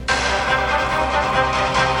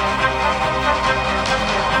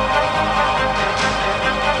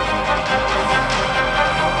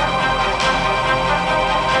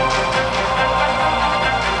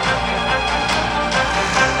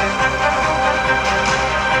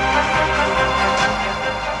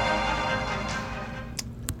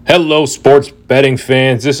Hello, sports betting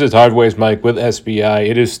fans. This is Hardways Mike with SBI.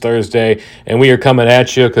 It is Thursday, and we are coming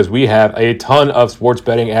at you because we have a ton of sports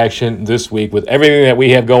betting action this week with everything that we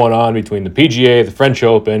have going on between the PGA, the French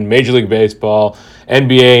Open, Major League Baseball,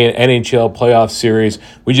 NBA, and NHL playoff series.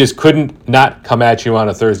 We just couldn't not come at you on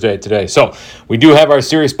a Thursday today. So we do have our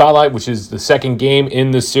series spotlight, which is the second game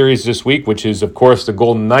in this series this week, which is, of course, the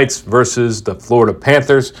Golden Knights versus the Florida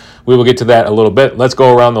Panthers. We will get to that a little bit. Let's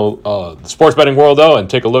go around the sports betting world, though, and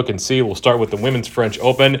take a look and see. We'll start with the Women's French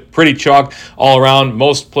Open. Pretty chalk all around.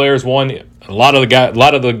 Most players won. A lot of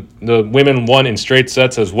the women won in straight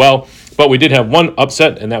sets as well. But we did have one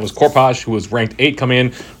upset, and that was Korpach, who was ranked 8 coming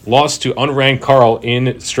in, lost to unranked Carl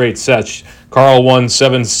in straight sets. Carl won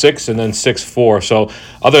 7-6 and then 6-4. So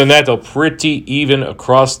other than that, though, pretty even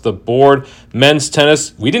across the board. Men's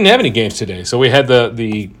tennis, we didn't have any games today. So we had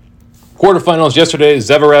the quarterfinals yesterday.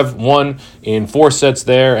 Zverev won in 4 sets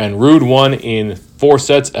there, and Ruud won in 4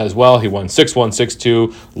 sets as well. He won 6-1,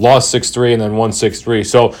 6-2, lost 6-3, and then won 6-3.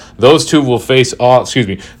 So those two will face off.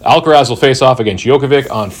 Alcaraz will face off against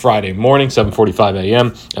Djokovic on Friday morning, 7:45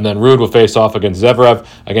 a.m., and then Ruud will face off against Zverev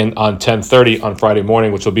again on 10:30 on Friday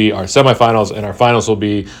morning, which will be our semifinals, and our finals will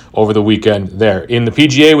be over the weekend there. In the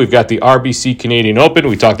PGA, we've got the RBC Canadian Open.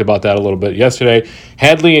 We talked about that a little bit yesterday.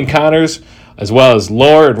 Hadley and Connors, as well as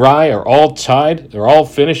Lohr and Rye, are all tied. They're all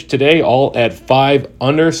finished today, all at 5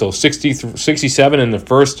 under, so 67 in the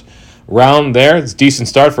first round there. It's a decent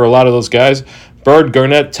start for a lot of those guys. Bird,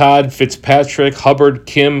 Garnett, Todd, Fitzpatrick, Hubbard,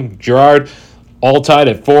 Kim, Gerard, all tied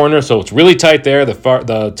at 4 under, so it's really tight there.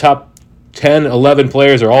 The top 10, 11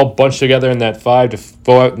 players are all bunched together in that -5,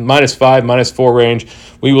 -4 range.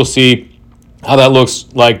 We will see how that looks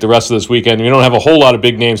like the rest of this weekend. We don't have a whole lot of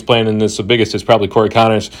big names playing in this. The biggest is probably Corey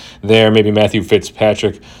Connors there, maybe Matthew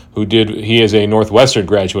Fitzpatrick, he is a Northwestern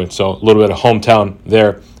graduate, so a little bit of hometown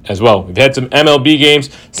there as well. We've had some MLB games,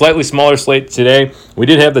 slightly smaller slate today. We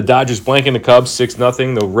did have the Dodgers blanking the Cubs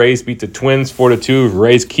 6-0. The Rays beat the Twins 4-2.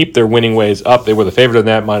 Rays keep their winning ways up. They were the favorite in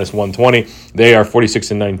that, -120. They are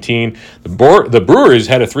 46-19. The Brewers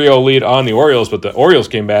had a 3-0 lead on the Orioles, but the Orioles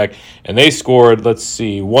came back and they scored,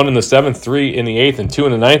 1 in the 7th, 3 in the 8th, and 2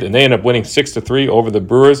 in the 9th, and they ended up winning 6-3 over the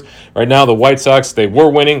Brewers. Right now, the White Sox, they were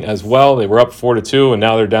winning as well. They were up 4-2, and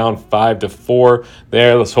now they're down 5-4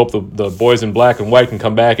 there. Let's hope the boys in black and white can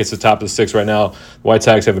come back. It's the top of the 6 right now. The White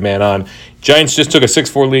Sox have a man on. Giants just took a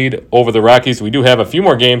 6-4 lead over the Rockies. We do have a few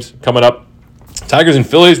more games coming up. Tigers and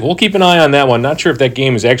Phillies, we'll keep an eye on that one. Not sure if that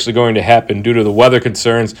game is actually going to happen due to the weather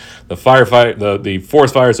concerns. The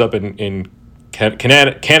forest fires up in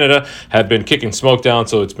Canada have been kicking smoke down,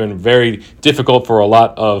 so it's been very difficult for a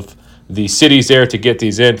lot of the cities there to get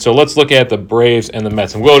these in. So let's look at the Braves and the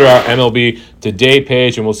Mets. And we'll go to our MLB Today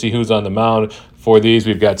page, and we'll see who's on the mound for these.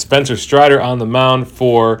 We've got Spencer Strider on the mound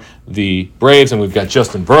for the Braves, and we've got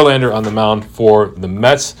Justin Verlander on the mound for the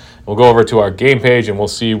Mets. We'll go over to our game page, and we'll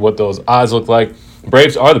see what those odds look like.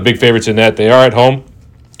 Braves are the big favorites in that. They are at home.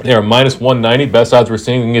 They are -190. Best odds we're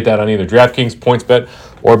seeing. You can get that on either DraftKings, PointsBet,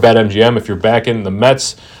 or BetMGM. If you're backing the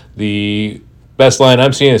Mets, the best line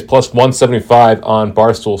I'm seeing is +175 on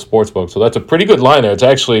Barstool Sportsbook. So that's a pretty good line there. It's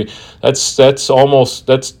actually that's 10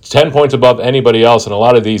 points above anybody else, and a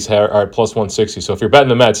lot of these are at +160. So if you're betting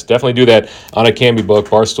the Mets, definitely do that on a Canby book,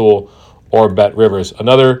 Barstool, or Bet Rivers.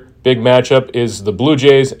 Another big matchup is the Blue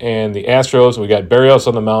Jays and the Astros. We got Berrios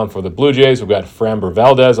on the mound for the Blue Jays. We've got Framber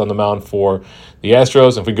Valdez on the mound for the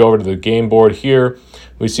Astros. If we go over to the game board here,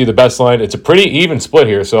 we see the best line. It's a pretty even split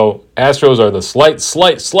here. So Astros are the slight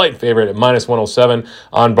favorite at -107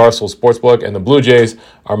 on Barstool Sportsbook, and the Blue Jays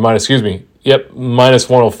are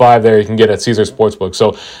 -105 there. You can get at Caesar Sportsbook.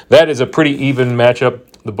 So that is a pretty even matchup.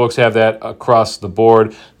 The books have that across the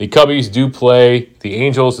board. The Cubbies do play the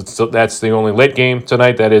Angels. That's the only late game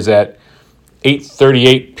tonight. That is at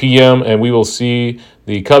 8:38 p.m., and we will see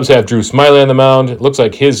the Cubs have Drew Smyly on the mound. It looks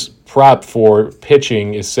like his prop for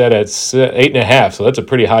pitching is set at 8.5, so that's a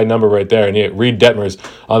pretty high number right there. And yet Reed Detmers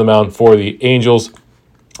on the mound for the Angels.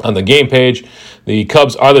 On the game page, the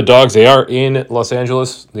Cubs are the dogs. They are in Los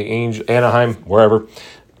Angeles, Anaheim, wherever.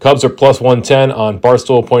 Cubs are +110 on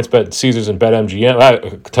Barstool, PointsBet, Caesars, and BetMGM.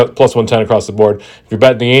 +110 across the board. If you're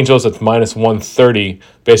betting the Angels, that's -130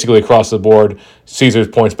 basically across the board. Caesars,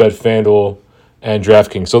 PointsBet, FanDuel, and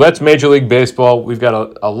DraftKings. So that's Major League Baseball. We've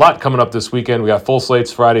got a lot coming up this weekend. We got full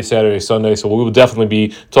slates Friday, Saturday, Sunday, so we will definitely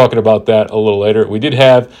be talking about that a little later. We did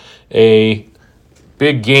have a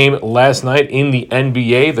big game last night in the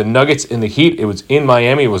NBA. The Nuggets and the Heat. It was in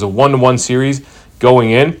Miami. It was a 1-1 series going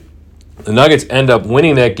in. The Nuggets end up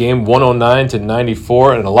winning that game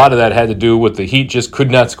 109-94, and a lot of that had to do with the Heat just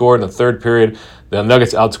could not score in the third period. The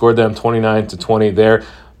Nuggets outscored them 29-20 there.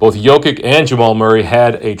 Both Jokic and Jamal Murray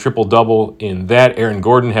had a triple-double in that. Aaron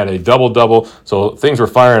Gordon had a double-double. So things were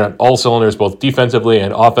firing on all cylinders, both defensively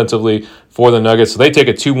and offensively for the Nuggets. So they take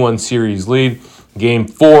a 2-1 series lead. Game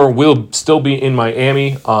 4 will still be in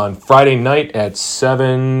Miami on Friday night at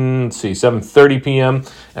 7:30 p.m.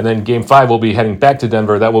 And then Game 5 will be heading back to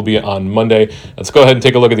Denver. That will be on Monday. Let's go ahead and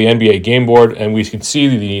take a look at the NBA game board. And we can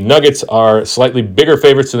see the Nuggets are slightly bigger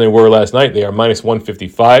favorites than they were last night. They are minus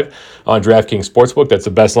 155 on DraftKings Sportsbook. That's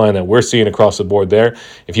the best line that we're seeing across the board there.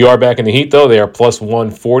 If you are back in the Heat, though, they are plus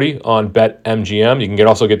 140 on BetMGM. You can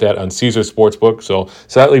also get that on Caesar Sportsbook. So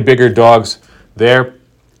slightly bigger dogs there.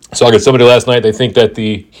 So I got somebody last night, they think that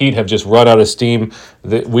the Heat have just run out of steam.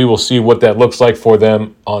 We will see what that looks like for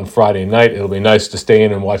them on Friday night. It'll be nice to stay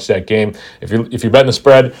in and watch that game. If you're betting the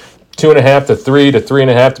spread, 2.5 to 3 to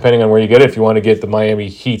 3.5, depending on where you get it. If you want to get the Miami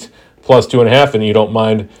Heat plus 2.5 and you don't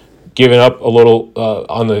mind giving up a little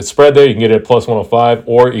on the spread there, you can get it at plus 105,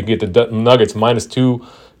 or you can get the Nuggets minus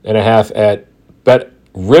 2.5 at Bet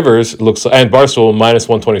Rivers and Barstool minus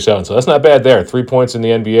 127. So that's not bad there. 3 points in the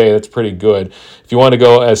NBA. That's pretty good. If you want to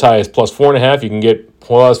go as high as plus 4.5, you can get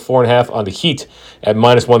plus 4.5 on the Heat at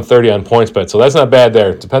minus 130 on PointsBet. So that's not bad there.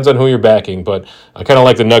 It depends on who you're backing, but I kind of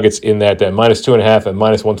like the Nuggets in that minus 2.5 at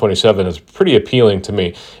minus 127 is pretty appealing to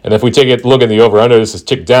me. And if we take a look at the over-under, this is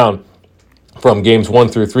ticked down from games 1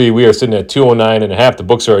 through 3. We are sitting at 209.5. The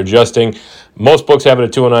books are adjusting. Most books have it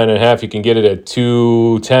at 209.5. You can get it at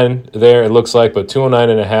 210 there, it looks like, but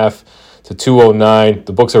 209.5 to 209.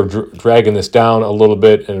 The books are dragging this down a little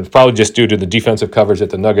bit, and it's probably just due to the defensive coverage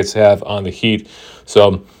that the Nuggets have on the Heat. So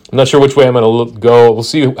I'm not sure which way I'm going to go. We'll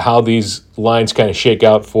see how these lines kind of shake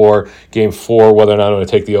out for Game 4, whether or not I'm going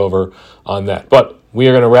to take the over on that. But we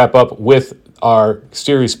are going to wrap up with our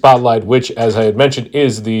series spotlight, which, as I had mentioned,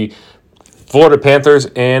 is the Florida Panthers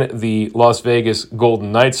and the Las Vegas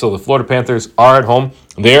Golden Knights. So the Florida Panthers are at home.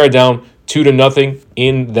 They are down 2-0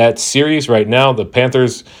 in that series right now. The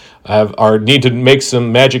Panthers need to make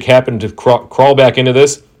some magic happen to crawl back into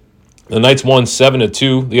this. The Knights won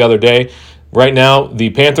 7-2 the other day. Right now, the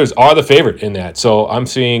Panthers are the favorite in that. So I'm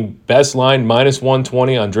seeing best line minus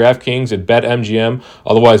 120 on DraftKings at BetMGM.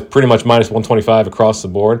 Otherwise, pretty much minus 125 across the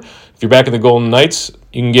board. If you're back in the Golden Knights,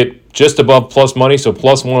 you can get just above plus money. So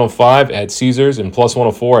plus 105 at Caesars and plus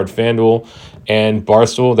 104 at FanDuel and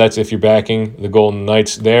Barstool. That's if you're backing the Golden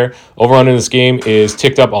Knights there. Over under this game is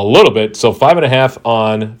ticked up a little bit. So 5.5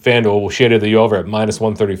 on FanDuel will shaded the over at minus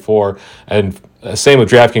 134. And same with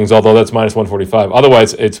DraftKings, although that's minus 145.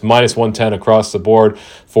 Otherwise, it's minus 110 across the board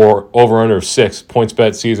for over under 6.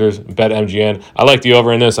 PointsBet, Caesars, BetMGM. I like the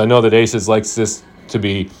over in this. I know that Aces likes this to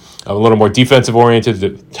be a little more defensive oriented,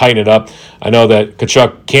 to tighten it up. I know that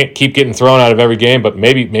Kachuk can't keep getting thrown out of every game, but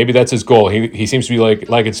maybe that's his goal. He seems to be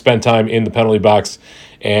like to spend time in the penalty box,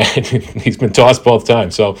 and he's been tossed both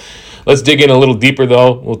times. So let's dig in a little deeper,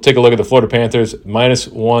 though. We'll take a look at the Florida Panthers, minus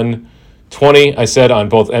 120, I said, on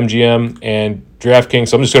both MGM and DraftKings.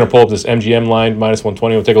 So I'm just going to pull up this MGM line, minus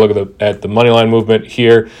 120. We'll take a look at the money line movement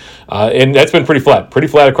here. And that's been pretty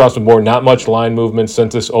flat across the board. Not much line movement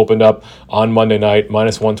since this opened up on Monday night.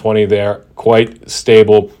 Minus 120 there, quite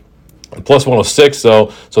stable. Plus 106,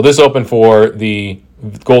 though. So this opened for the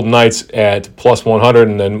Golden Knights at plus 100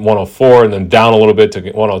 and then 104 and then down a little bit to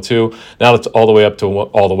 102. Now it's all the way up to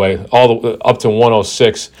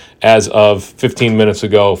 106 as of 15 minutes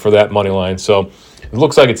ago for that money line. So it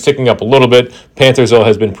looks like it's ticking up a little bit. Panthers, though,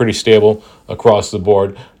 has been pretty stable across the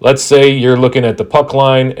board. Let's say you're looking at the puck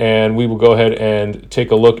line, and we will go ahead and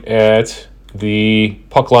take a look at the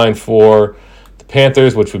puck line for the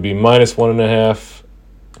Panthers, which would be minus 1.5.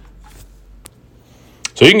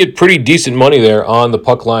 So you can get pretty decent money there on the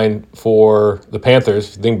puck line for the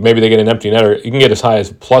Panthers. I think maybe they get an empty netter. You can get as high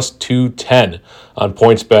as plus 210 on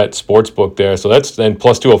PointsBet Sportsbook there. So that's then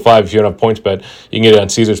plus 205 if you don't have PointsBet. You can get it on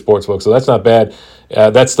Caesar Sportsbook. So that's not bad.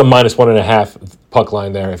 That's the minus 1.5 puck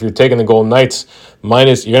line there. If you're taking the Golden Knights, you're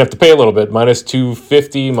going to have to pay a little bit. Minus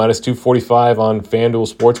 250, minus 245 on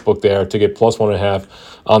FanDuel Sportsbook there to get plus 1.5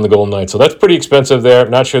 on the Golden Knights. So that's pretty expensive there.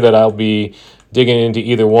 Not sure that I'll be digging into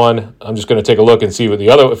either one. I'm just going to take a look and see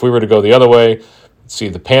if we were to go the other way. Let's see,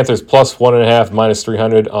 the Panthers plus 1.5, minus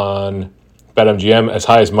 300 on BetMGM, as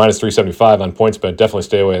high as minus 375 on PointsBet. Definitely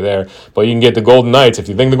stay away there. But you can get the Golden Knights if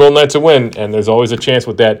you think the Golden Knights will win, and there's always a chance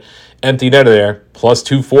with that empty netter there. Plus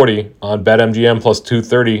 240 on BetMGM, plus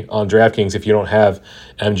 230 on DraftKings if you don't have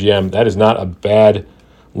MGM. That is not a bad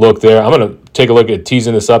look there. I'm going to take a look at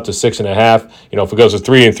teasing this up to 6.5. If it goes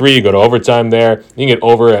to 3-3, you go to overtime there. You can get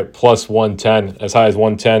over at plus 110, as high as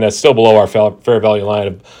 110. That's still below our fair value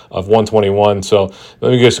line of 121. So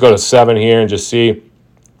let me just go to 7 here and just see. You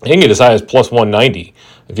can get as high as plus 190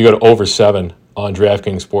 if you go to over 7 on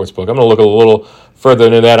DraftKings Sportsbook. I'm going to look a little further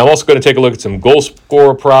into that. I'm also going to take a look at some goal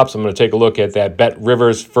scorer props. I'm going to take a look at that Bet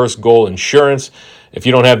Rivers first goal insurance. If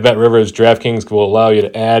you don't have Bet Rivers, DraftKings will allow you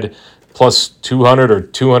to add plus 200 or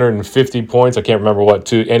 250 points. I can't remember what,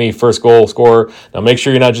 to any first goal scorer. Now, make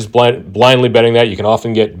sure you're not just blindly betting that. You can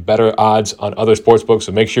often get better odds on other sports books,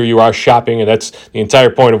 so make sure you are shopping, and that's the entire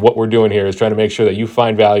point of what we're doing here, is trying to make sure that you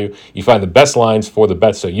find value, you find the best lines for the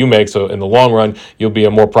bets that you make, so in the long run, you'll be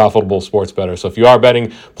a more profitable sports bettor. So if you are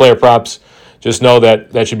betting player props, just know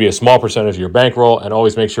that that should be a small percentage of your bankroll, and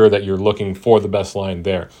always make sure that you're looking for the best line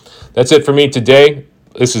there. That's it for me today.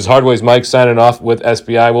 This is Hardways Mike signing off with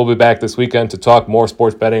SBI. We'll be back this weekend to talk more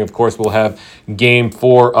sports betting. Of course, we'll have Game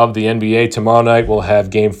 4 of the NBA tomorrow night. We'll have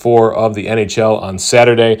Game 4 of the NHL on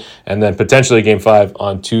Saturday, and then potentially Game 5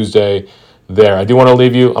 on Tuesday there. I do want to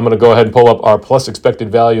leave you. I'm going to go ahead and pull up our plus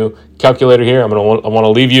expected value calculator here. I want to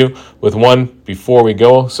leave you with one before we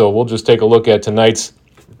go. So we'll just take a look at tonight's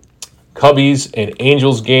Cubbies and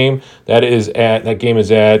Angels game. That game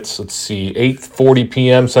is at 8:40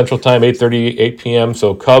 p.m. Central Time, 8:38 p.m.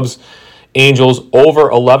 So Cubs, Angels over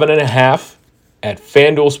 11.5 at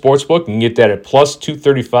FanDuel Sportsbook. You can get that at plus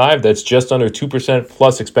 235. That's just under 2%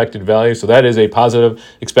 plus expected value. So that is a positive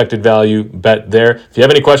expected value bet there. If you have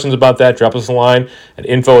any questions about that, drop us a line at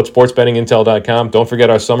info@sportsbettingintel.com. Don't forget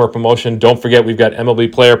our summer promotion. Don't forget we've got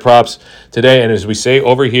MLB player props today. And as we say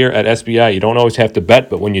over here at SBI, you don't always have to bet,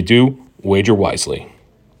 but when you do, wager wisely.